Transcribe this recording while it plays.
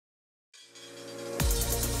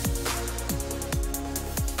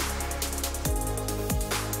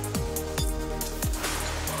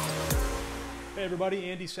Hey everybody,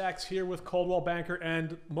 Andy Sachs here with Coldwell Banker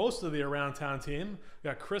and most of the Around Town team. We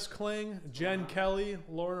got Chris Kling, Jen Kelly,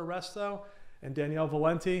 Lauren Arresto, and Danielle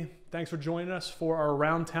Valenti. Thanks for joining us for our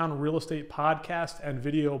Around Town Real Estate podcast and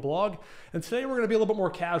video blog. And today we're going to be a little bit more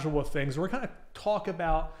casual with things. We're going to talk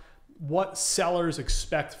about what sellers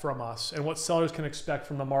expect from us and what sellers can expect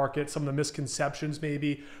from the market, some of the misconceptions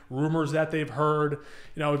maybe, rumors that they've heard.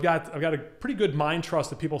 You know, I've got a pretty good mind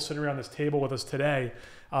trust of people sitting around this table with us today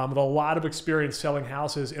with a lot of experience selling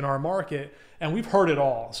houses in our market, and we've heard it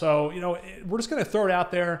all. So, you know, we're just going to throw it out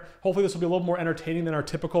there. Hopefully this will be a little more entertaining than our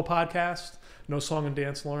typical podcast. No song and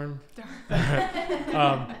dance, Lauren.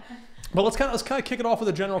 But let's kind of kick it off with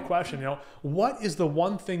a general question. You know, what is the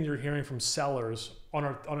one thing you're hearing from sellers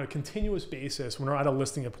on a continuous basis when they're at a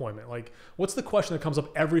listing appointment? Like, what's the question that comes up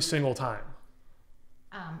every single time?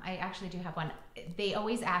 I actually do have one. They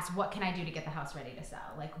always ask, what can I do to get the house ready to sell?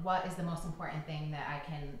 Like, what is the most important thing that I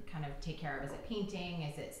can kind of take care of? Is it painting?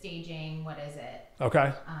 Is it staging? What is it?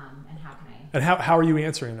 Okay. And how can I? And how are you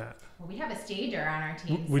answering that? Well, we have a stager on our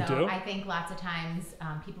team. We so do? I think lots of times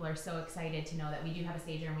people are so excited to know that we do have a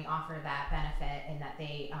stager and we offer that benefit, and that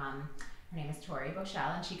they, her name is Tori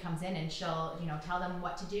Bochelle, and she comes in and she'll, you know, tell them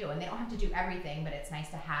what to do. And they don't have to do everything, but it's nice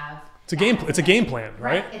to have. It's a game plan,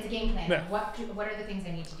 right? It's a game plan. Yeah. What are the things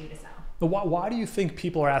I need to do to sell? But why do you think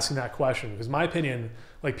people are asking that question? Because my opinion,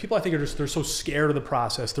 like, people I think they're so scared of the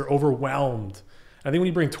process, they're overwhelmed. I think when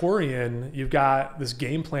you bring Tori in, you've got this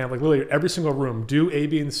game plan, like literally every single room, do A,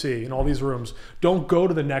 B, and C in all these rooms. Don't go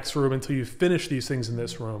to the next room until you finish these things in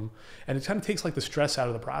this room. And it kind of takes like the stress out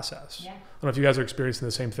of the process. Yeah. I don't know if you guys are experiencing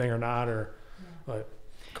the same thing or not, but.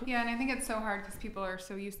 Cool. Yeah, and I think it's so hard because people are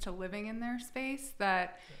so used to living in their space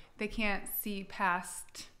that they can't see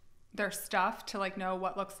past their stuff to like know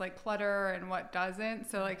what looks like clutter and what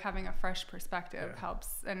doesn't. So like having a fresh perspective helps.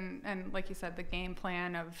 And like you said, the game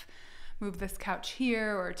plan of move this couch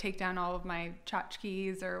here or take down all of my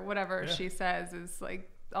tchotchkes or whatever she says is like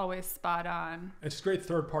always spot on. It's great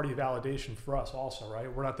third-party validation for us also,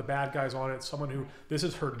 right? We're not the bad guys on it. Someone who, this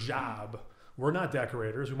is her job. We're not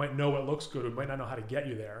decorators. We might know what looks good. We might not know how to get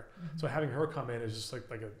you there. Mm-hmm. So having her come in is just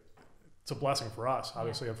it's a blessing for us,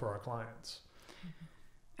 obviously, and for our clients.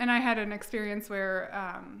 And I had an experience where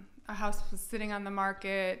a house was sitting on the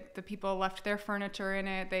market. The people left their furniture in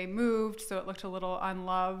it. They moved, so it looked a little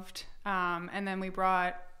unloved. And then we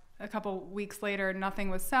brought, a couple weeks later,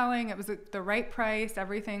 nothing was selling. It was at the right price.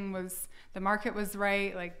 Everything was, the market was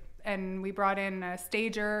right. And we brought in a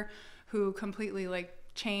stager who completely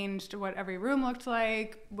changed what every room looked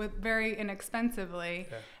like with very inexpensively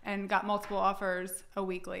and got multiple offers a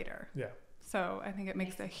week later. Yeah. So I think it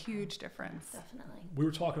makes a huge difference. Definitely. We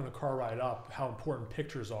were talking on the car ride up how important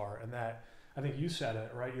pictures are, and that I think you said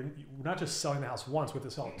it, right? You're not just selling the house once, we have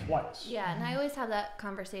to sell it twice. Yeah, and I always have that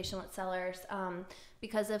conversation with sellers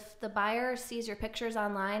because if the buyer sees your pictures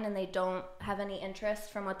online and they don't have any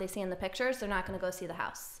interest from what they see in the pictures, they're not going to go see the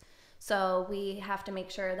house. So we have to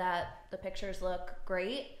make sure that the pictures look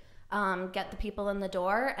great, get the people in the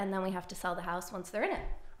door, and then we have to sell the house once they're in it.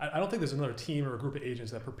 I don't think there's another team or a group of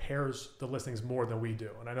agents that prepares the listings more than we do.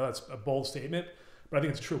 And I know that's a bold statement, but I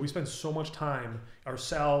think it's true. We spend so much time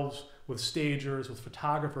ourselves with stagers, with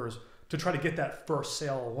photographers, to try to get that first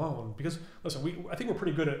sale alone. Because listen, I think we're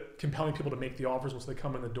pretty good at compelling people to make the offers once they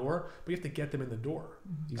come in the door, but you have to get them in the door.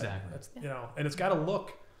 Exactly. You know, and it's got to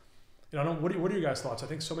look. You know, what are your guys' thoughts? I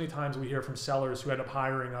think so many times we hear from sellers who end up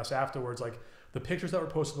hiring us afterwards, like the pictures that were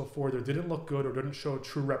posted before there didn't look good or didn't show a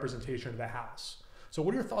true representation of the house. So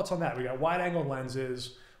what are your thoughts on that? We got wide angle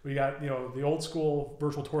lenses. We got, you know, the old school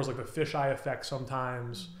virtual tours, like the fisheye effect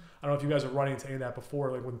sometimes. I don't know if you guys are running into any of that before,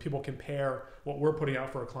 like when people compare what we're putting out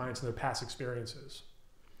for our clients and their past experiences.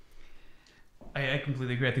 I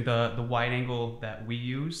completely agree. I think the wide angle that we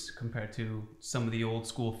use compared to some of the old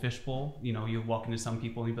school fishbowl, you know, you walk into some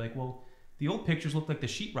people and you'd be like, well, the old pictures looked like the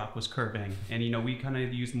sheetrock was curving. And, you know, we kind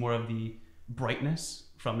of use more of the brightness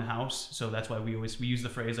from the house. So that's why we use the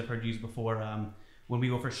phrase I've heard used before, when we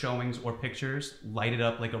go for showings or pictures, light it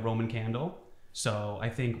up like a Roman candle. So I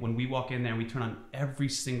think when we walk in there and we turn on every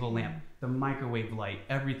single lamp, the microwave light,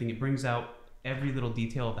 everything, it brings out every little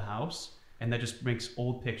detail of the house. And that just makes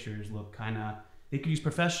old pictures look kind of, they could use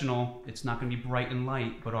professional. It's not going to be bright and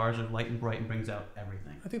light, but ours are light and bright and brings out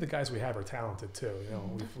everything. I think the guys we have are talented too. You know,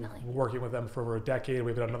 we've been working with them for over a decade.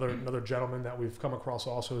 We've got another gentleman that we've come across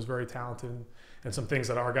also who's very talented, and some things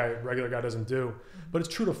that our regular guy doesn't do. But it's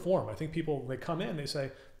true to form. I think people, they come in, they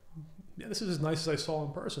say, yeah, this is as nice as I saw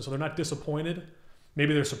in person. So they're not disappointed.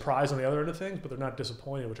 Maybe they're surprised on the other end of things, but they're not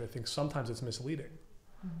disappointed, which I think sometimes it's misleading.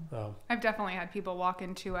 I've definitely had people walk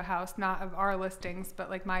into a house, not of our listings,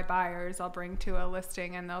 but like my buyers, I'll bring to a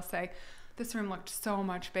listing and they'll say, this room looked so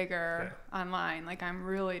much bigger online. Like, I'm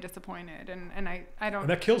really disappointed. And I don't. And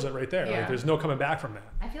that kills it right there. Yeah. Like, there's no coming back from that.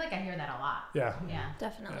 I feel like I hear that a lot. Yeah. Yeah.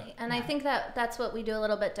 Definitely. Yeah. And I think that that's what we do a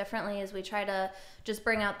little bit differently is we try to just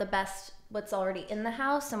bring out the best what's already in the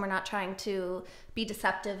house, and we're not trying to be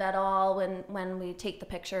deceptive at all when we take the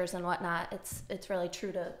pictures and whatnot. It's really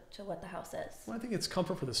true to what the house is. Well, I think it's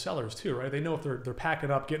comfort for the sellers too, right? They know if they're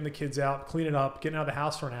packing up, getting the kids out, cleaning up, getting out of the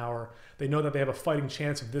house for an hour, they know that they have a fighting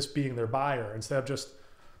chance of this being their buyer instead of just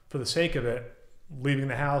for the sake of it leaving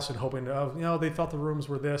the house and hoping they thought the rooms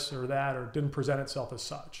were this or that or didn't present itself as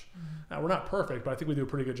such. Now, we're not perfect, but I think we do a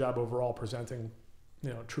pretty good job overall presenting,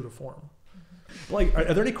 true to form. Like,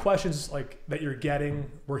 are there any questions like that you're getting?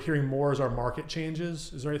 We're hearing more as our market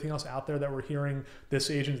changes. Is there anything else out there that we're hearing? This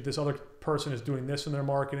agent, this other person is doing this in their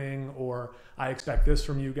marketing, or I expect this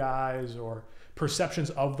from you guys, or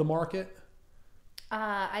perceptions of the market?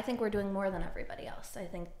 I think we're doing more than everybody else. I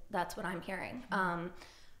think that's what I'm hearing.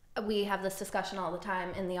 We have this discussion all the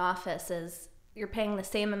time in the office is you're paying the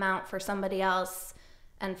same amount for somebody else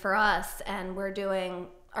and for us, and we're doing,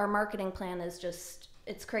 our marketing plan is just,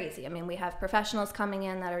 it's crazy. I mean, we have professionals coming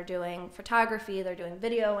in that are doing photography, they're doing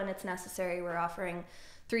video when it's necessary. We're offering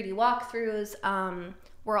 3D walkthroughs.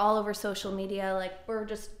 We're all over social media. Like, we're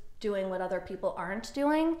just doing what other people aren't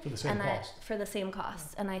doing. For the same cost. For the same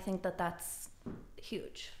cost. And I think that that's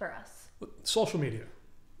huge for us. Social media.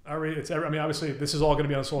 Obviously, this is all going to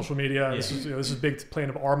be on social media. Yeah. This is a big plan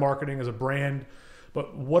of our marketing as a brand.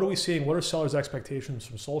 But what are we seeing? What are sellers' expectations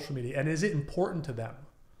from social media? And is it important to them?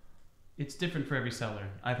 It's different for every seller.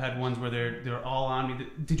 I've had ones where they're all on me.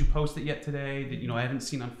 Did you post it yet today? I haven't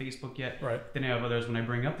seen on Facebook yet. Right. Then I have others when I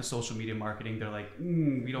bring up the social media marketing, they're like,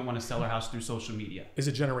 we don't want to sell our house through social media. Is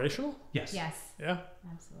it generational? Yes. Yes. Yeah.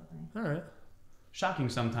 Absolutely. All right. Shocking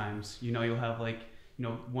sometimes. You'll have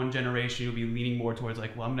one generation, you'll be leaning more towards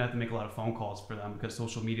like, well, I'm gonna have to make a lot of phone calls for them because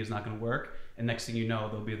social media is not gonna work. And next thing you know,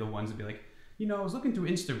 they'll be the ones that be like, I was looking through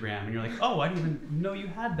Instagram, and you're like, oh, I didn't even know you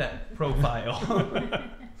had that profile.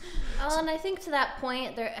 And I think to that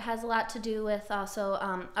point, it has a lot to do with also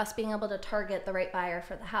us being able to target the right buyer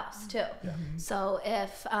for the house too. Yeah. So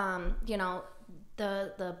if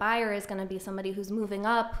the buyer is going to be somebody who's moving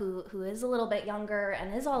up, who is a little bit younger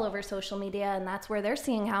and is all over social media, and that's where they're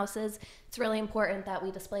seeing houses, it's really important that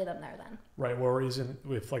we display them there then. Right. Whereas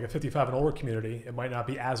with like a 55 and older community, it might not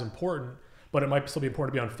be as important, but it might still be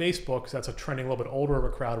important to be on Facebook because that's a trending a little bit older of a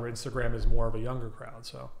crowd, where Instagram is more of a younger crowd.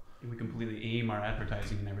 So we completely aim our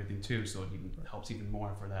advertising and everything too, so it even helps even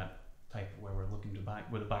more for that type where we're looking to buy,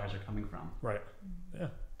 where the buyers are coming from. Right. Yeah.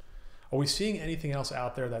 Are we seeing anything else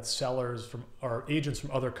out there that sellers or agents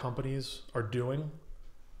from other companies are doing?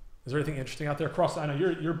 Is there anything interesting out there across? I know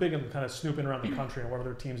you're big in kind of snooping around the country and what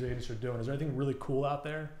other teams and agents are doing. Is there anything really cool out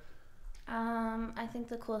there? I think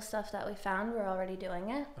the cool stuff that we found, we're already doing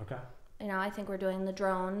it. Okay. I think we're doing the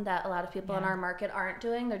drone that a lot of people in our market aren't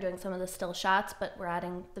doing. They're doing some of the still shots, but we're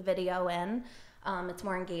adding the video in. It's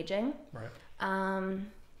more engaging. Right. I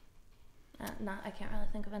can't really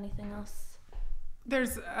think of anything else.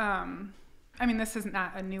 There's, this is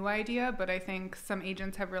not a new idea, but I think some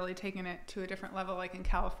agents have really taken it to a different level. Like in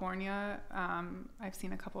California, I've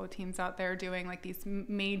seen a couple of teams out there doing like these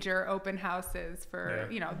major open houses for,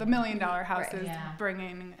 the $1 million houses, Right, yeah.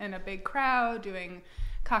 bringing in a big crowd, doing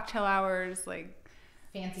cocktail hours, like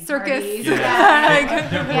Fancy circus. parties. Yeah.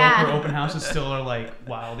 Their Yeah. broker open houses still are like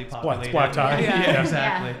wildly populated. It's black tie. Yeah.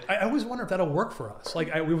 Exactly. I always wonder if that'll work for us.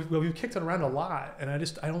 Like we've kicked it around a lot, and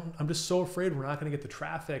I'm just so afraid we're not going to get the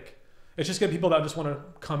traffic. It's just get people that just want to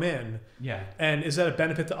come in. Yeah. And is that a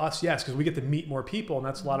benefit to us? Yes, because we get to meet more people, and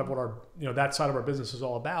that's a lot of what our that side of our business is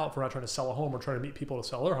all about. If we're not trying to sell a home, we're trying to meet people to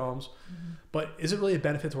sell their homes. Mm-hmm. But is it really a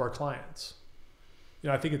benefit to our clients?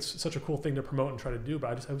 I think it's such a cool thing to promote and try to do,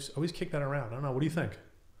 but I always kick that around. I don't know. What do you think?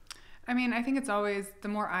 I think it's always the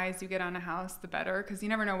more eyes you get on a house, the better, because you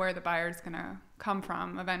never know where the buyer's going to come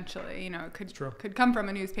from eventually. It could come from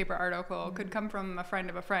a newspaper article, could come from a friend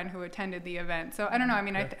of a friend who attended the event. So I don't know.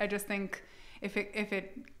 I just think if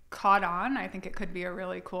it caught on, I think it could be a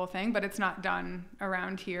really cool thing, but it's not done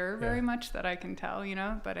around here very much that I can tell,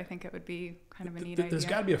 but I think it would be kind of a neat idea. There's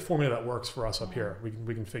got to be a formula that works for us up here.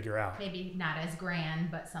 We can figure out. Maybe not as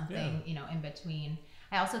grand, but something, in between.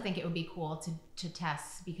 I also think it would be cool to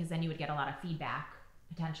test, because then you would get a lot of feedback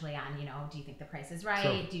potentially on, do you think the price is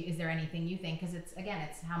right? Sure. Is there anything you think? Because it's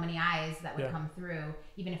how many eyes that would come through,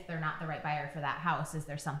 even if they're not the right buyer for that house. Is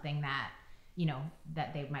there something that,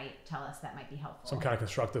 that they might tell us that might be helpful? Some kind of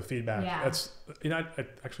constructive feedback. Yeah. That's, I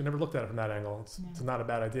actually never looked at it from that angle. It's not a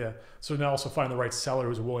bad idea. So now also find the right seller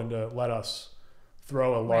who's willing to let us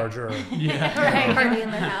throw a larger, Right, party in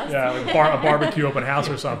their house. yeah, like a barbecue open house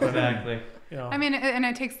or something. Exactly. You know. I mean, and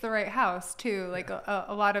it takes the right house too. Like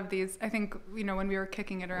a lot of these, I think, when we were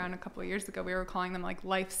kicking it around a couple of years ago, we were calling them like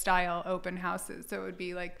lifestyle open houses. So it would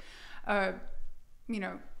be like a,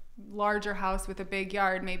 larger house with a big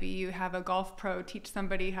yard. Maybe you have a golf pro teach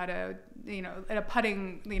somebody how to, at a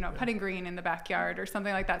putting green in the backyard or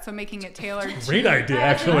something like that. So making it tailored. Great idea,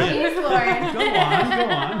 actually. Go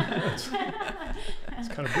on. It's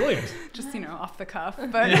kind of brilliant. Just, off the cuff.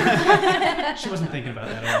 But She wasn't thinking about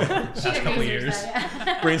that at all the past couple of years.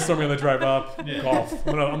 Brainstorming on the drive up, golf.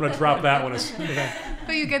 I'm gonna drop that one.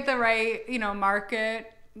 But you get the right,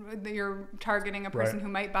 market. You're targeting a person Right. who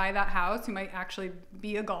might buy that house, who might actually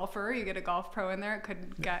be a golfer. You get a golf pro in there. It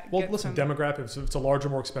could get. Well, get listen, some... demographics. If it's a larger,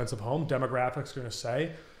 more expensive home, demographics are going to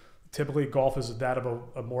say typically golf is that of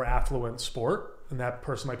a more affluent sport, and that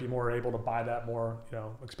person might be more able to buy that more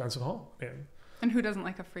expensive home. And who doesn't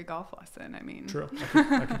like a free golf lesson? I mean, True.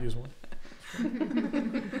 I could use one.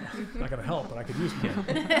 Not going to help, but I could use one.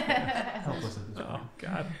 Help us at this Oh point.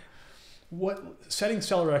 God. Setting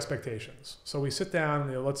seller expectations. So we sit down.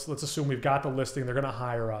 Let's assume we've got the listing. They're going to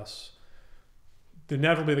hire us.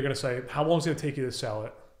 Inevitably, they're going to say, "How long is it going to take you to sell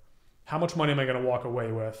it? How much money am I going to walk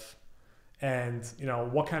away with? And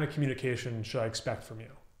what kind of communication should I expect from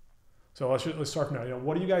you?" So let's start from now.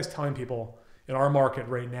 What are you guys telling people in our market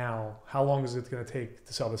right now? How long is it going to take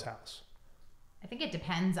to sell this house? I think it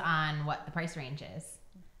depends on what the price range is.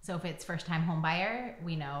 So if it's first time home buyer,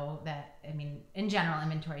 we know that, in general,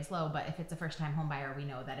 inventory is low, but if it's a first time home buyer, we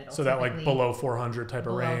know that it'll So that like below 400 type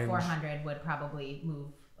of range. Below 400 would probably move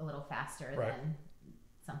a little faster Right. than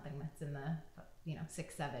something that's in the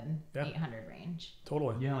 6, 7, Yeah. 800 range.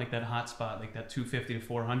 Totally. Yeah, like that hot spot, like that 250 to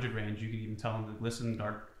 400 range. You could even tell them, like, listen,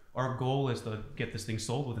 our goal is to get this thing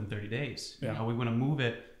sold within 30 days. Yeah. We want to move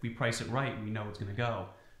it. We price it right. We know it's going to go.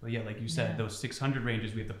 But yeah, like you said, those 600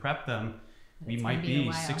 ranges, we have to prep them. We It's might gonna be a be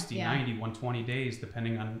while. 60, Yeah. 90, 120 days,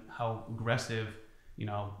 depending on how aggressive,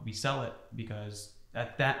 we sell it. Because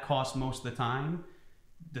at that cost most of the time,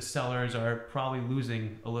 the sellers are probably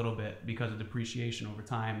losing a little bit because of depreciation over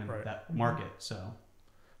time in Right. that market. So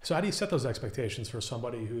how do you set those expectations for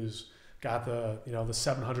somebody who's got the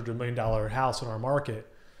 $700 to $1 million house in our market?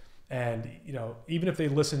 And even if they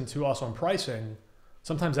listen to us on pricing,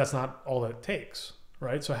 sometimes that's not all it takes,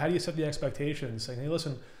 right? So how do you set the expectations, saying, "Hey,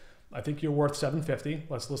 listen, I think you're worth $750.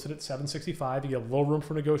 Let's list it at $765. You get a little room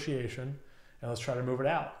for negotiation, and let's try to move it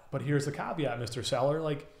out. But here's the caveat, Mr. Seller.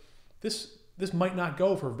 Like this might not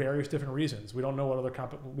go for various different reasons. We don't know what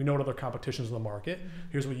other competitions in the market.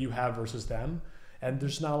 Here's what you have versus them, and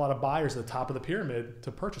there's not a lot of buyers at the top of the pyramid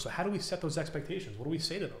to purchase. So how do we set those expectations? What do we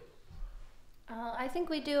say to them? I think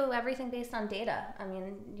we do everything based on data.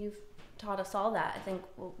 You've taught us all that. I think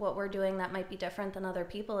what we're doing that might be different than other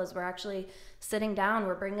people is we're actually sitting down,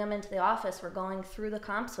 we're bringing them into the office, we're going through the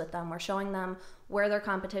comps with them, we're showing them where their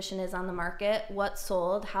competition is on the market, what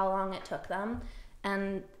sold, how long it took them,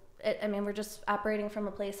 and we're just operating from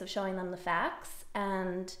a place of showing them the facts,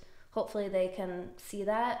 and hopefully they can see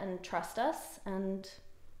that and trust us and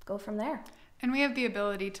go from there. And we have the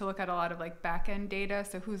ability to look at a lot of like back end data.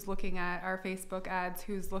 So who's looking at our Facebook ads,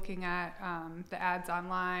 who's looking at the ads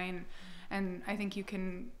online. And I think you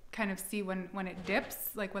can kind of see when it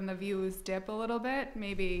dips, like when the views dip a little bit,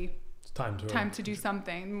 maybe It's time to do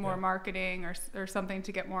something more marketing or something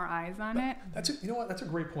to get more eyes on it. That's a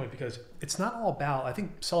great point, because it's not all about, I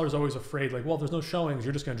think sellers are always afraid, like, well, if there's no showings,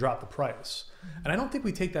 you're just going to drop the price. And I don't think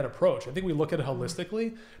we take that approach. I think we look at it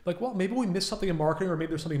holistically, like, well, maybe we missed something in marketing, or maybe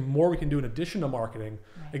there's something more we can do in addition to marketing.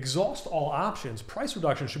 Right. Exhaust all options. Price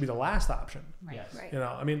reduction should be the last option. Right. yes.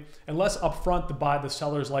 Right. Unless upfront the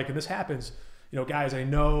seller's like, and this happens, guys, I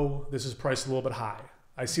know this is priced a little bit high.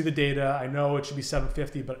 I see the data. I know it should be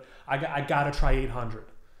 750, but I got to try 800.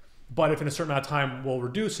 But if in a certain amount of time we'll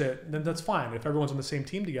reduce it, then that's fine if everyone's on the same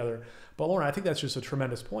team together. But Lauren, I think that's just a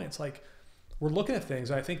tremendous point. It's like we're looking at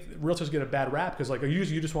things, and I think realtors get a bad rap because like you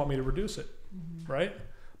just want me to reduce it, right?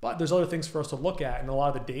 But there's other things for us to look at, and a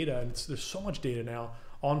lot of the data, and there's so much data now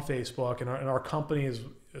on Facebook, and our company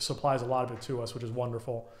supplies a lot of it to us, which is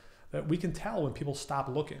wonderful, that we can tell when people stop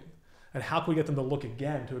looking. And how can we get them to look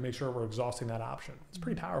again to make sure we're exhausting that option? It's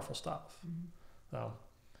pretty powerful stuff.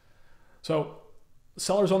 So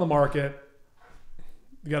seller's on the market.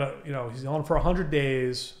 You gotta, he's on for 100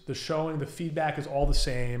 days. The feedback is all the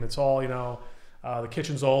same. It's all, the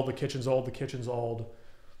kitchen's old, the kitchen's old, the kitchen's old.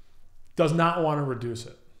 Does not want to reduce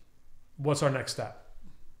it. What's our next step?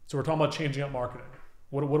 So we're talking about changing up marketing.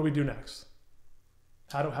 What do we do next?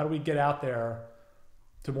 How do we get out there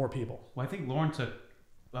to more people? Well, I think Lauren took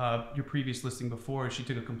your previous listing before, she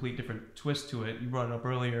took a complete different twist to it. You brought it up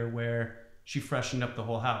earlier where she freshened up the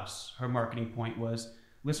whole house. Her marketing point was,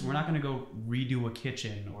 listen, we're not going to go redo a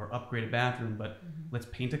kitchen or upgrade a bathroom, but let's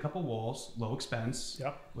paint a couple walls, low expense.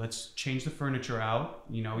 Yep. Let's change the furniture out,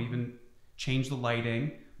 even change the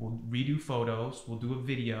lighting. We'll redo photos. We'll do a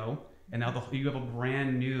video. And now you have a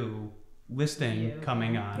brand new listing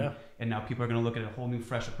coming on. Yeah. And now people are going to look at a whole new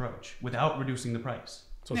fresh approach without reducing the price.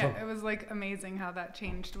 So yeah, it was like amazing how that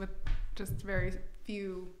changed with just very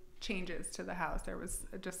few changes to the house. There was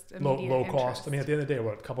just immediate low interest. cost. I mean, at the end of the day,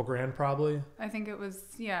 what, a couple grand probably? I think it was,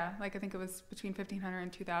 I think it was between $1,500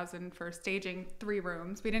 and $2,000 for staging 3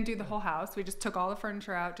 rooms. We didn't do the whole house. We just took all the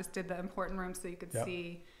furniture out, just did the important rooms so you could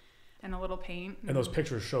see, and a little paint. And those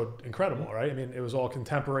pictures showed incredible, right? I mean, it was all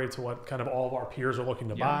contemporary to what kind of all of our peers are looking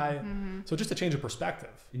to buy. So just a change of perspective.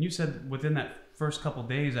 And you said within that first couple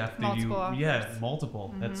days after Multiple offers.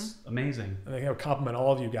 multiple. That's amazing. And I compliment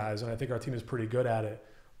all of you guys, and I think our team is pretty good at it.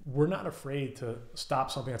 We're not afraid to stop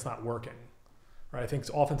something that's not working, right? I think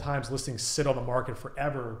oftentimes listings sit on the market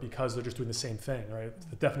forever because they're just doing the same thing, right? It's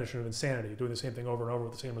the definition of insanity, doing the same thing over and over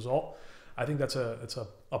with the same result. I think that's a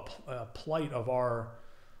plight of our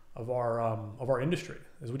industry,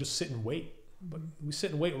 is we just sit and wait. But we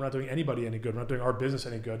sit and wait. We're not doing anybody any good. We're not doing our business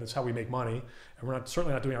any good. That's how we make money. And we're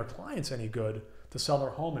certainly not doing our clients any good to sell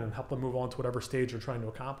their home and help them move on to whatever stage they're trying to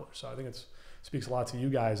accomplish. So I think it speaks a lot to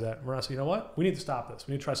you guys that we're not saying, you know what? We need to stop this.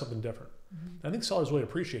 We need to try something different. And I think sellers really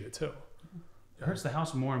appreciate it too. It hurts the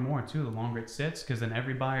house more and more too the longer it sits, because then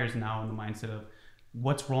every buyer is now in the mindset of,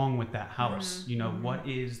 what's wrong with that house? What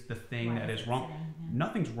is the thing that is wrong?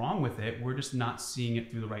 Nothing's wrong with it. We're just not seeing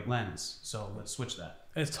it through the right lens. So let's switch that.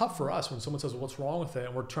 And it's tough for us when someone says, well, what's wrong with it?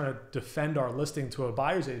 And we're trying to defend our listing to a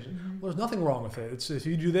buyer's agent. Well, there's nothing wrong with it. It's if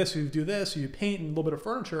you do this, you paint and a little bit of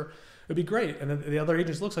furniture, it'd be great. And then the other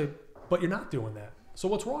agent looks like, but you're not doing that. So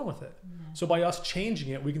what's wrong with it? So by us changing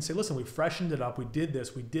it, we can say, listen, we freshened it up. We did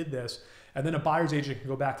this. And then a buyer's agent can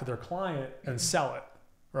go back to their client and sell it.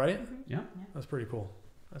 Right? Yeah. That's pretty cool.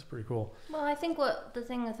 Well, I think what the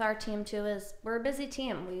thing with our team too is we're a busy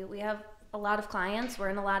team. We have a lot of clients. We're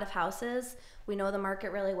in a lot of houses. We know the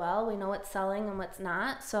market really well. We know what's selling and what's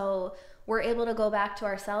not. So we're able to go back to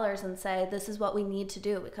our sellers and say, this is what we need to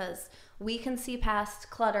do, because we can see past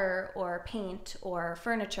clutter or paint or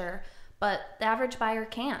furniture, but the average buyer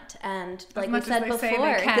can't. And like we said before,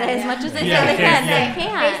 as much as they say they can, they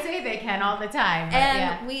can't. They say they can all the time.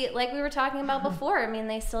 And we were talking about before, I mean,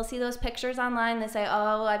 they still see those pictures online. They say,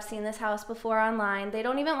 oh, I've seen this house before online. They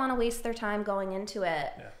don't even want to waste their time going into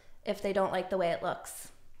it if they don't like the way it looks.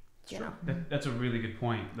 That's a really good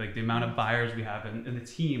point. Like the amount of buyers we have and the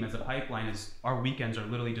team as a pipeline is, our weekends are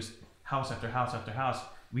literally just house after house after house.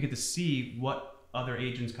 We get to see what other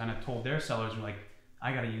agents kind of told their sellers. We're like,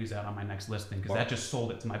 I got to use that on my next listing because that just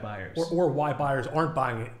sold it to my buyers. Or why buyers aren't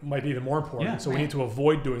buying it might be even more important. Yeah. So we need to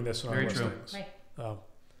avoid doing this in our Very listings. Right.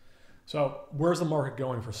 So where's the market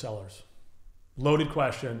going for sellers? Loaded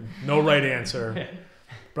question, no right answer.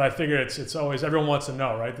 But I figure it's always, everyone wants to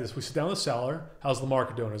know, right? We sit down with the seller, how's the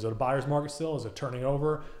market doing? Is it a buyer's market still? Is it turning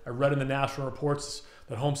over? I read in the national reports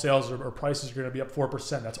that home sales or prices are going to be up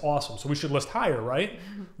 4%. That's awesome. So we should list higher, right?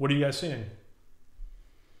 What are you guys seeing?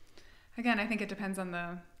 Again, I think it depends on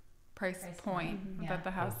the price point that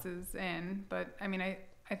the house is in. But I mean,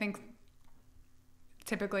 I think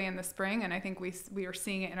typically in the spring, and I think we are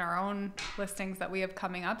seeing it in our own listings that we have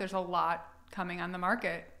coming up, there's a lot coming on the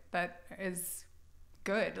market that is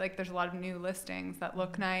good. Like there's a lot of new listings that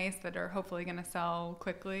look nice that are hopefully going to sell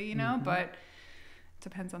quickly, but it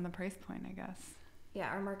depends on the price point, I guess. Yeah,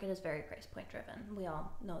 our market is very price point driven. We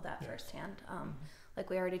all know that firsthand. Like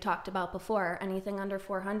we already talked about before, anything under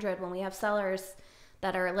 400, when we have sellers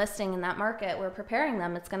that are listing in that market, we're preparing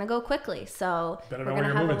them. It's going to go quickly. So we're going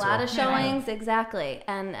to have a lot of showings. Exactly.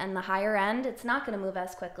 And the higher end, it's not going to move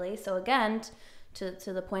as quickly. So again,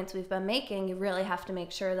 to the points we've been making, you really have to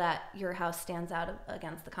make sure that your house stands out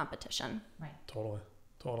against the competition. Right.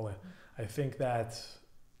 Totally. I think that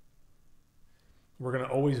we're going to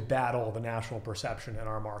always battle the national perception in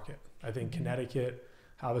our market. I think Connecticut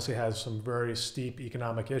obviously has some very steep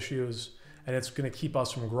economic issues, and it's going to keep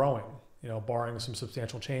us from growing, barring some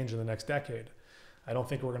substantial change in the next decade. I don't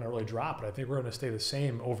think we're going to really drop it. I think we're going to stay the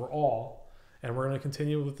same overall, and we're going to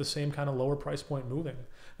continue with the same kind of lower price point moving.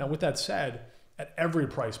 Now, with that said, at every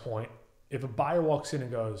price point, if a buyer walks in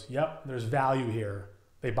and goes, yep, there's value here,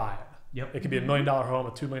 they buy it. Yep. It could be $1 million home,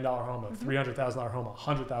 a $2 million home, a $300,000 home, a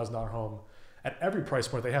 $100,000 home. At every price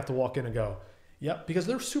point, they have to walk in and go, yep, because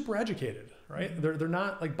they're super educated, right? They're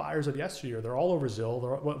not like buyers of yesteryear. They're all over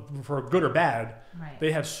Zillow. For good or bad,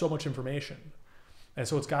 they have so much information. And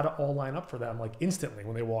so it's got to all line up for them like instantly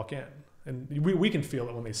when they walk in, and we can feel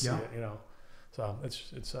it when they see it, you know. So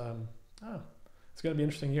it's going to be an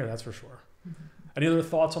interesting year, that's for sure. Any other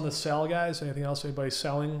thoughts on the sale, guys? Anything else? Anybody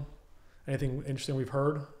selling? Anything interesting we've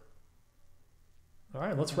heard? All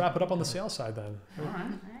right, let's wrap it up on the sales side then. All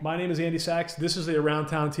right. My name is Andy Sachs. This is the Around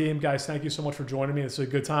Town team. Guys, thank you so much for joining me. It's a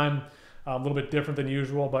good time, a little bit different than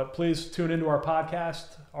usual, but please tune into our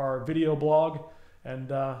podcast, our video blog, and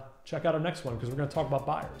check out our next one because we're going to talk about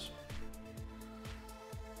buyers.